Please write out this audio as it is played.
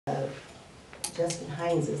Justin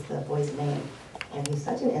Hines is the boy's name, and he's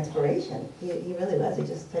such an inspiration. He really was. He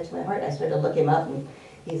just touched my heart. I started to look him up, and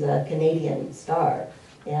he's a Canadian star,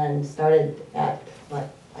 and started at, what,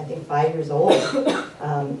 I think 5 years old.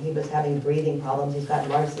 He was having breathing problems. He's got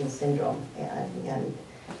Larsen's syndrome, and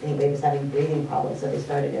anyway, he was having breathing problems, so they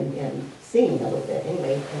started in singing a little bit.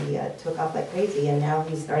 Anyway, he took off like crazy, and now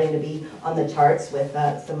he's starting to be on the charts with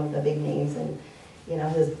some of the big names. And you know,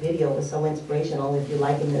 his video was so inspirational. If you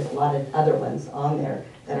like him, there's a lot of other ones on there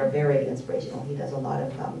that are very inspirational. He does a lot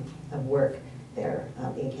of work there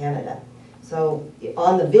in Canada. So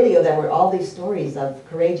on the video, there were all these stories of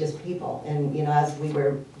courageous people. And you know, as we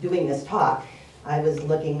were doing this talk, I was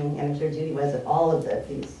looking, and I'm sure Judy was, at all of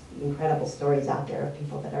these incredible stories out there of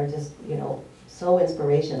people that are just, you know, so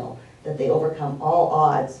inspirational that they overcome all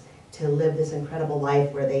odds to live this incredible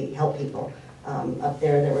life where they help people. Up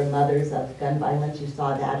there were mothers of gun violence. You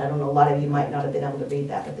saw that. I don't know, a lot of you might not have been able to read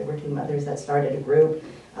that, but there were 2 mothers that started a group.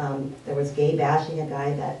 There was gay bashing, a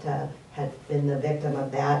guy that had been the victim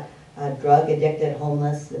of that. Drug addicted,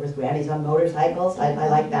 homeless. There was grannies on motorcycles. I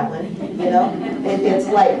like that one. You know, it's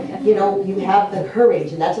like, you know, you have the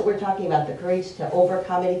courage, and that's what we're talking about, the courage to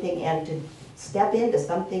overcome anything and to step into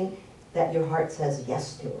something that your heart says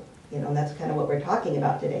yes to. You know, and that's kind of what we're talking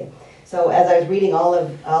about today. So as I was reading all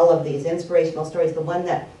of these inspirational stories, the one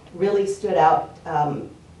that really stood out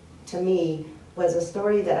to me was a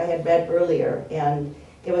story that I had read earlier, and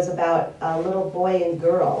it was about a little boy and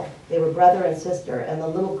girl. They were brother and sister, and the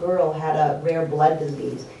little girl had a rare blood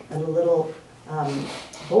disease, and the little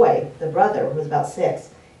boy, the brother, was about 6,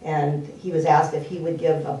 and he was asked if he would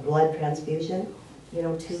give a blood transfusion, you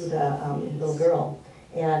know, to the little girl.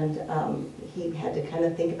 And he had to kind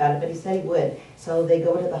of think about it, but he said he would. So they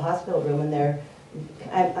go to the hospital room, and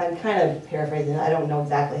I'm kind of paraphrasing, I don't know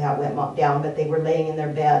exactly how it went down, but they were laying in their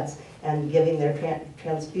beds and giving their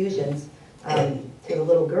transfusions to the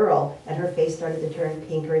little girl, and her face started to turn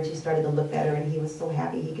pinker, and she started to look better, and he was so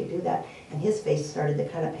happy he could do that. And his face started to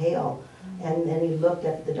kind of pale. And then he looked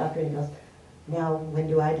at the doctor and he goes, "Now, when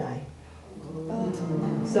do I die?"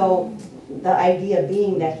 So the idea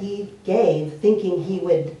being that he gave, thinking he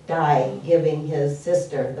would die, giving his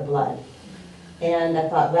sister the blood. And I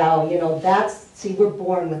thought, wow, you know, see, we're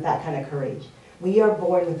born with that kind of courage. We are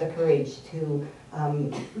born with the courage to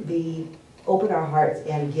open our hearts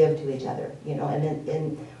and give to each other, you know,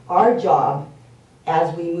 and our job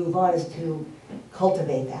as we move on is to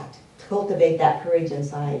cultivate that courage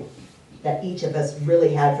inside that each of us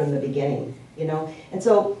really had from the beginning. You know, and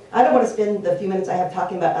so I don't want to spend the few minutes I have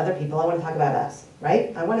talking about other people. I want to talk about us,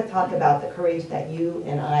 right? I want to talk about the courage that you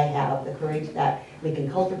and I have, the courage that we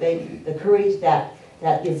can cultivate, the courage that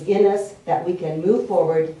is in us, that we can move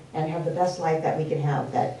forward and have the best life that we can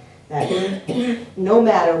have, that no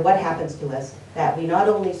matter what happens to us, that we not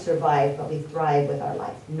only survive, but we thrive with our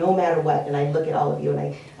life, no matter what. And I look at all of you,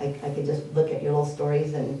 and I could just look at your little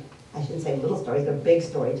stories, and I shouldn't say little stories, they're big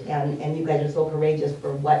stories, and you guys are so courageous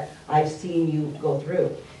for what I've seen you go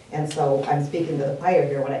through. And so I'm speaking to the choir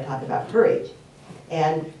here when I talk about courage.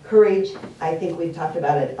 And courage, I think we've talked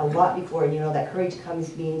about it a lot before, and you know that courage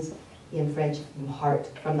means in French,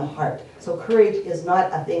 from the heart. So courage is not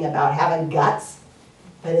a thing about having guts,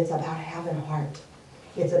 but it's about having heart.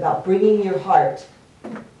 It's about bringing your heart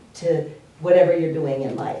to whatever you're doing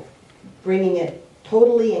in life, bringing it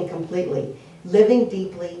totally and completely, living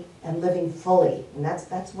deeply and living fully. And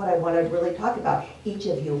that's what I want to really talk about. Each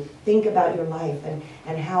of you, think about your life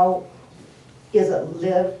and how is it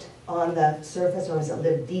lived on the surface, or is it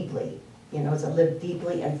lived deeply? You know, is it lived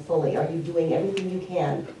deeply and fully? Are you doing everything you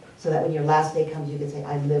can so that when your last day comes, you can say,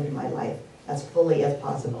 I lived my life as fully as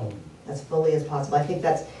possible. As fully as possible. I think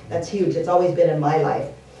that's huge. It's always been in my life.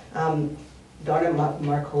 Donna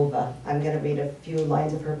Markova, I'm going to read a few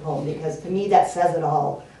lines of her poem, because to me that says it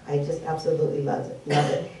all. I just absolutely love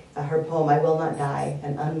it. Her poem, I will not die,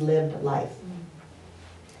 an unlived life.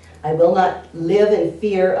 I will not live in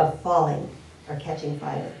fear of falling or catching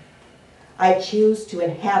fire. I choose to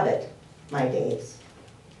inhabit my days,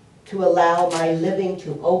 to allow my living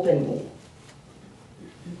to open me,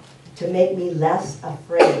 to make me less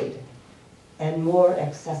afraid and more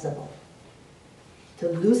accessible, to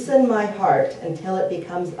loosen my heart until it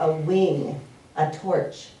becomes a wing, a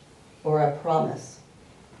torch, or a promise.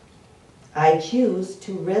 I choose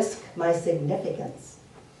to risk my significance,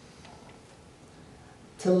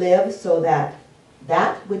 to live so that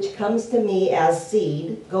that which comes to me as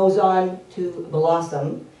seed goes on to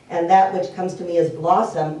blossom, and that which comes to me as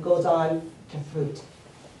blossom goes on to fruit.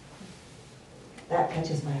 That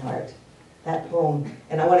touches my heart, that poem.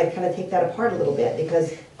 And I want to kind of take that apart a little bit,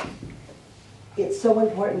 because it's so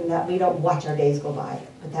important that we don't watch our days go by,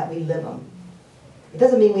 but that we live them. It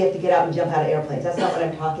doesn't mean we have to get out and jump out of airplanes. That's not what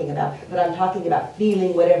I'm talking about. But I'm talking about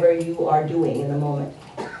feeling whatever you are doing in the moment.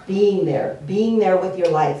 Being there with your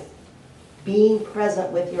life. Being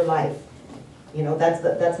present with your life. You know, that's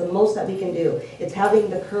the most that we can do. It's having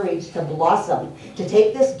the courage to blossom, to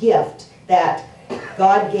take this gift that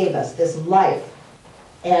God gave us, this life,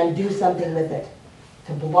 and do something with it.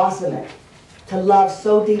 To blossom it. To love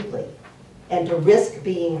so deeply. And to risk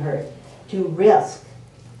being hurt. To risk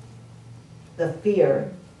the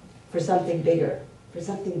fear for something bigger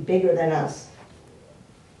than us.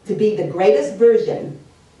 To be the greatest version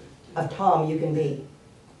of Tom you can be.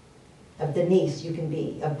 Of Denise you can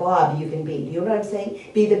be. Of Bob you can be. Do you know what I'm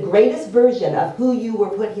saying? Be the greatest version of who you were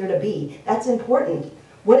put here to be. That's important.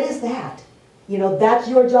 What is that? You know, that's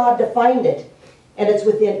your job to find it. And it's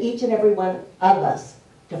within each and every one of us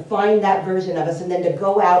to find that version of us and then to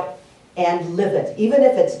go out and live it. Even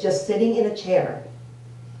if it's just sitting in a chair.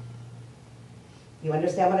 You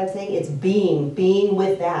understand what I'm saying? It's being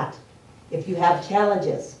with that. If you have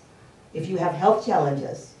challenges, if you have health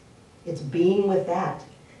challenges, it's being with that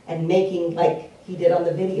and making, like he did on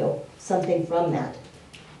the video, something from that.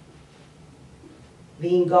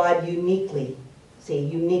 Being God uniquely. See,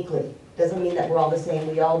 uniquely. Doesn't mean that we're all the same.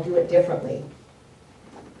 We all do it differently.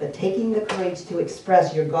 But taking the courage to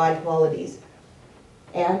express your God qualities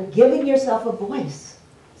and giving yourself a voice.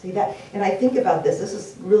 See that? And I think about this. This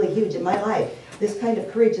is really huge in my life. This kind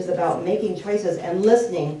of courage is about making choices and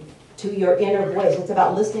listening to your inner voice. It's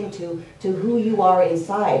about listening to who you are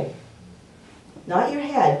inside. Not your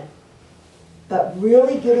head, but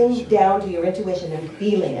really getting down to your intuition and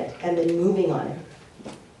feeling it and then moving on it.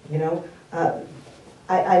 You know,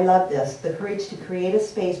 I love this. The courage to create a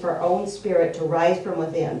space for our own spirit to rise from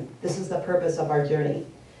within. This is the purpose of our journey.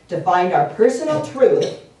 To find our personal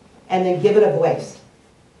truth and then give it a voice.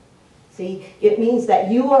 See, it means that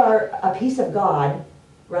you are a piece of God,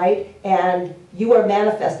 right? And you are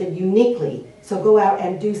manifested uniquely. So go out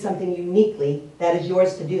and do something uniquely that is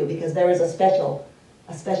yours to do, because there is a special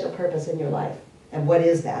purpose in your life. And what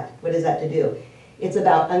is that? What is that to do? It's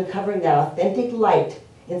about uncovering that authentic light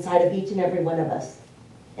inside of each and every one of us.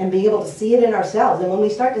 And being able to see it in ourselves. And when we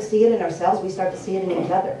start to see it in ourselves, we start to see it in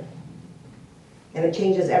each other. And it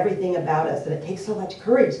changes everything about us. And it takes so much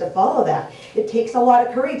courage to follow that. It takes a lot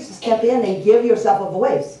of courage to step in and give yourself a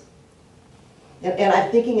voice. And I'm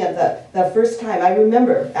thinking of the first time, I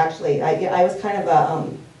remember, actually, I was kind of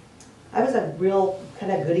I was a real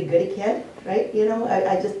kind of goody-goody kid, right? You know,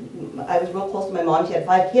 I was real close to my mom. She had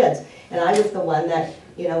 5 kids. And I was the one that,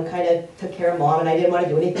 you know, kind of took care of mom. And I didn't want to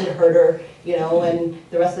do anything to hurt her, you know. And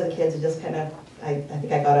the rest of the kids just kind of, I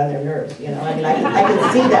think I got on their nerves, you know. I mean, I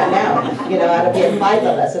can see that now, you know, out of being 5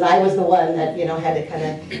 of us. And I was the one that, you know, had to kind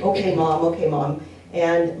of, okay, mom.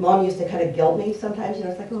 And mom used to kind of guilt me sometimes, you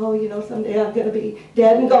know, it's like, oh, you know, someday I'm going to be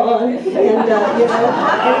dead and gone. And, you know,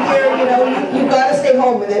 and here, you know, you've got to stay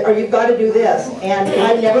home with it, or you've got to do this. And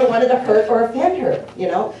I never wanted to hurt or offend her, you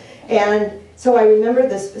know. And so I remember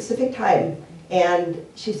this specific time. And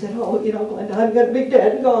she said, oh, you know, Glenda, I'm going to be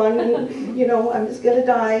dead and gone, and, you know, I'm just going to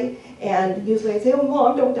die. And usually I'd say, oh,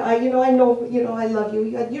 Mom, don't die. You know, I know, you know, I love you.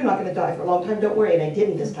 You're not going to die for a long time. Don't worry. And I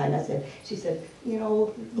didn't this time. She said, you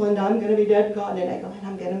know, Glenda, I'm going to be dead and gone. And I go, and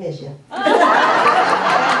I'm going to miss you.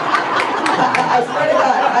 I swear to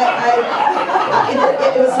God,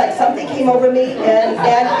 it was like something came over me, and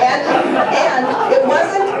it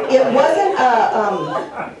wasn't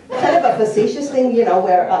kind of a facetious thing, you know,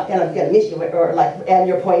 where and I'm gonna miss you, or like, and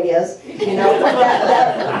your point is, you know,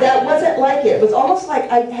 that wasn't like it. It was almost like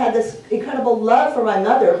I had this incredible love for my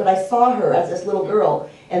mother, but I saw her as this little girl,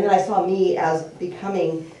 and then I saw me as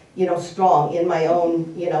becoming, you know, strong in my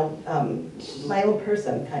own, you know, my own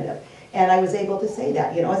person, kind of. And I was able to say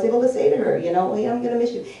that, you know, I was able to say to her, you know, hey, I'm going to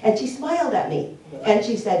miss you. And she smiled at me. And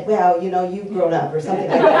she said, well, you know, you've grown up, or something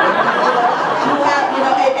like that. You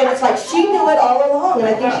know, and it's like she knew it all along. And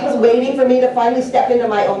I think she was waiting for me to finally step into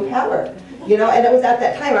my own power. You know, and it was at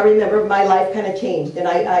that time, I remember my life kind of changed. And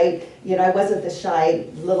I you know, I wasn't the shy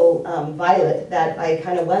little Violet that I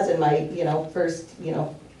kind of was in my, you know, first, you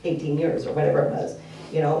know, 18 years or whatever it was.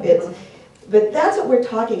 You know, but that's what we're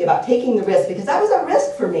talking about, taking the risk, because that was a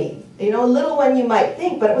risk for me. You know, a little one you might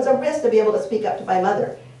think, but it was a risk to be able to speak up to my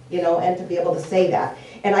mother, you know, and to be able to say that.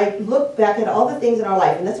 And I look back at all the things in our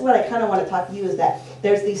life, and that's what I kind of want to talk to you, is that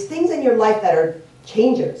there's these things in your life that are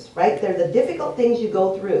changers, right? They're the difficult things you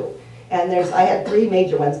go through. And I had 3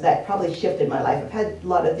 major ones that probably shifted my life. I've had a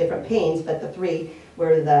lot of different pains, but the 3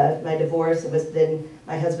 were my divorce, it was then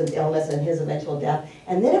my husband's illness and his eventual death.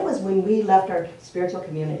 And then it was when we left our spiritual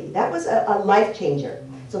community. That was a life changer.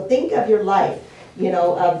 So think of your life. you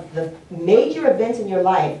know, of the major events in your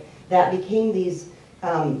life that became these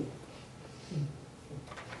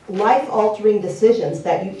life-altering decisions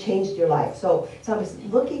that you changed your life. So I was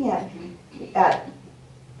looking at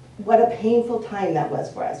what a painful time that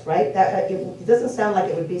was for us, right? That it doesn't sound like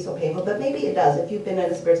it would be so painful, but maybe it does if you've been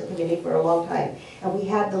in a spiritual community for a long time. And we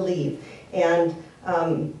had to leave. And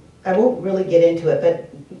I won't really get into it,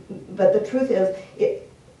 but the truth is,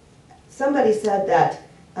 somebody said that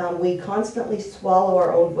we constantly swallow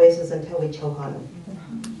our own voices until we choke on them.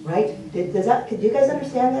 Right? Could you guys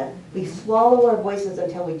understand that? We swallow our voices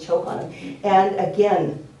until we choke on them. And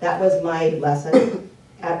again, that was my lesson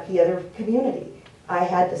at the other community. I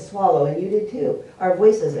had to swallow, and you did too, our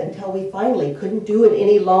voices until we finally couldn't do it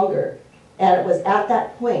any longer. And it was at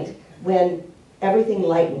that point when everything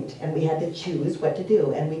lightened and we had to choose what to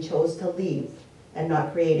do, and we chose to leave and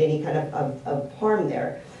not create any kind of harm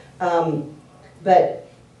there. But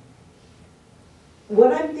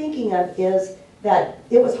what I'm thinking of is that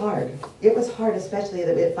it was hard. It was hard, especially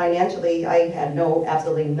that financially I had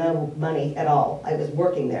absolutely no money at all. I was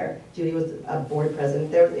working there. Judy was a board president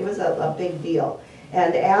there. It was a big deal.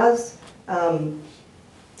 And as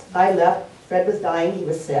I left, Fred was dying, he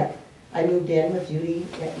was sick. I moved in with Judy,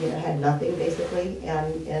 you know, had nothing basically,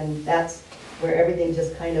 and that's where everything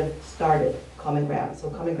just kind of started, common ground. So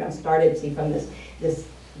common ground started, see, from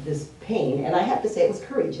this pain, and I have to say it was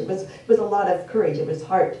courage. It was a lot of courage. It was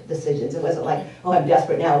hard decisions. It wasn't like, oh, I'm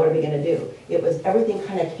desperate now, what are we going to do? It was everything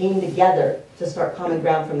kind of came together to start common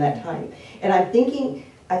ground from that time. And I'm thinking,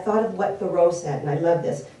 I thought of what Thoreau said, and I love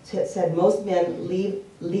this. It said, most men lead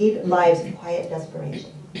lives of quiet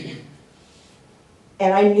desperation.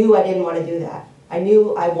 And I knew I didn't want to do that. I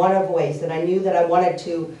knew I wanted a voice, and I knew that I wanted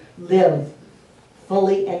to live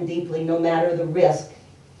fully and deeply, no matter the risk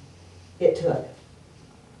it took.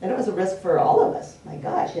 And it was a risk for all of us. My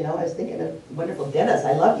gosh, you know, I was thinking of wonderful Dennis,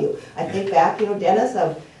 I love you. I think back, you know, Dennis,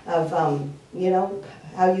 of you know,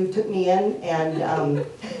 how you took me in, and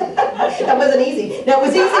that wasn't easy. No, it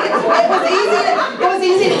was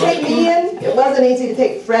easy to take me in. It wasn't easy to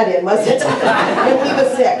take Fred in, was it? And he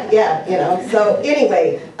was sick, yeah, you know. So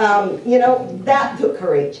anyway, you know, that took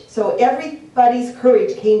courage. So everybody's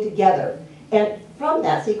courage came together. And from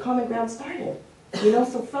that, see, common ground started. You know,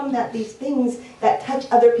 so from that, these things that touch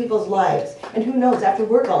other people's lives. And who knows, after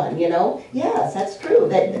we're gone, you know? Yes, that's true.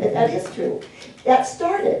 That is true. That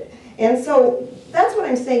started. And so that's what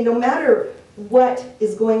I'm saying. No matter what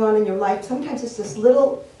is going on in your life, sometimes it's this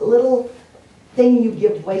little thing you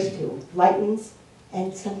give voice to, lightens,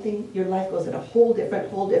 and something, your life goes in a whole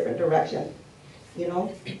different direction. You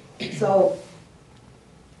know? So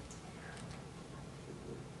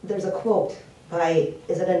there's a quote by,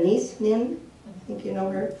 is it Anise Nin? I think you know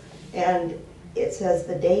her. And it says,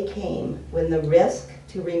 the day came when the risk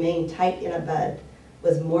to remain tight in a bud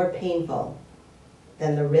was more painful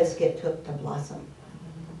than the risk it took to blossom.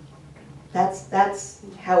 That's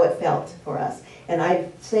how it felt for us. And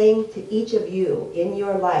I'm saying to each of you in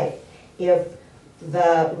your life, if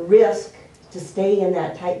the risk to stay in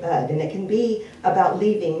that tight bud, and it can be about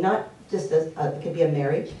leaving, not just it could be a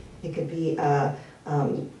marriage, it could be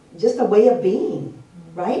just a way of being,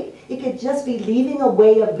 right? It could just be leaving a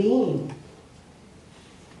way of being.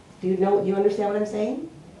 Do you understand what I'm saying?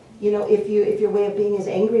 You know, if your way of being is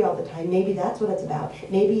angry all the time, maybe that's what it's about.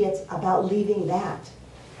 Maybe it's about leaving that.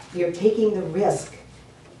 You're taking the risk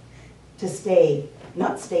to stay,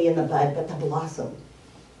 not stay in the bud, but to blossom.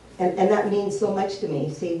 And that means so much to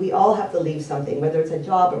me. See, we all have to leave something, whether it's a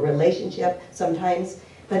job, a relationship sometimes,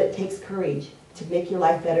 but it takes courage to make your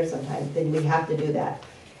life better sometimes. Then we have to do that.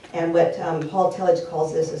 And what Paul Tillich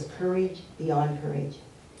calls this is courage beyond courage.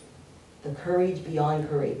 The courage beyond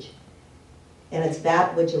courage. And it's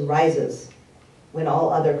that which arises when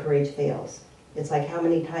all other courage fails. It's like, how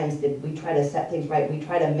many times did we try to set things right? We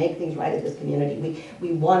try to make things right in this community.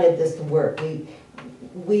 We wanted this to work.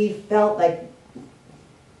 We felt like,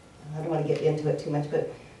 I don't want to get into it too much,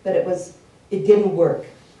 but it didn't work.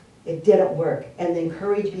 It didn't work. And then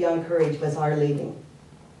courage beyond courage was our leaving.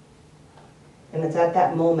 And it's at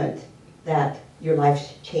that moment that your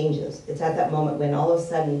life changes. It's at that moment when all of a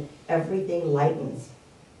sudden everything lightens.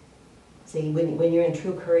 See, when you're in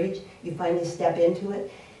true courage, you finally step into it,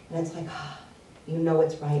 and it's like, you know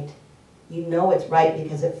it's right. You know it's right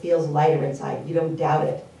because it feels lighter inside. You don't doubt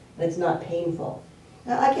it, and it's not painful.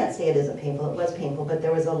 Now, I can't say it isn't painful. It was painful, but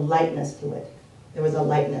there was a lightness to it. There was a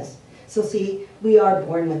lightness. So see, we are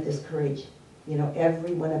born with this courage. You know,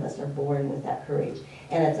 every one of us are born with that courage.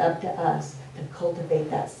 And it's up to us to cultivate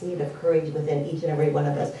that seed of courage within each and every one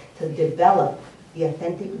of us, to develop the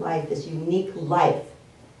authentic life, this unique life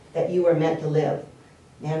that you are meant to live.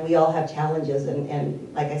 Man, we all have challenges,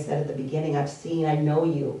 and like I said at the beginning, I know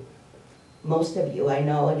you. Most of you I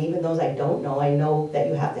know, and even those I don't know, I know that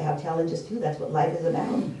you have to have challenges too. That's what life is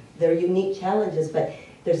about. They're unique challenges, but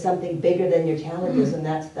there's something bigger than your challenges, and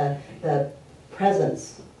that's the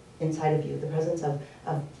presence inside of you, the presence of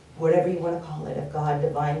whatever you want to call it, of God,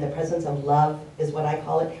 divine, the presence of love is what I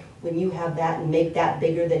call it. When you have that and make that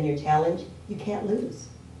bigger than your challenge, you can't lose.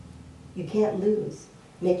 You can't lose.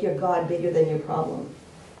 Make your God bigger than your problem.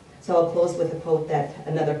 So I'll close with a quote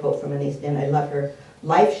another quote from Anais Nin. I love her.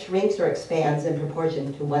 Life shrinks or expands in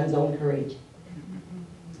proportion to one's own courage.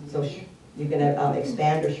 So you're going to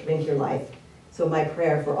expand or shrink your life. So my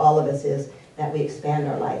prayer for all of us is that we expand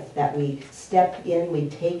our life, that we step in, we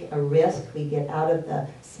take a risk, we get out of the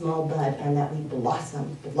small bud, and that we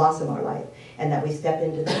blossom our life, and that we step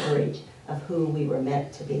into the courage of who we were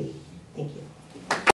meant to be. Thank you.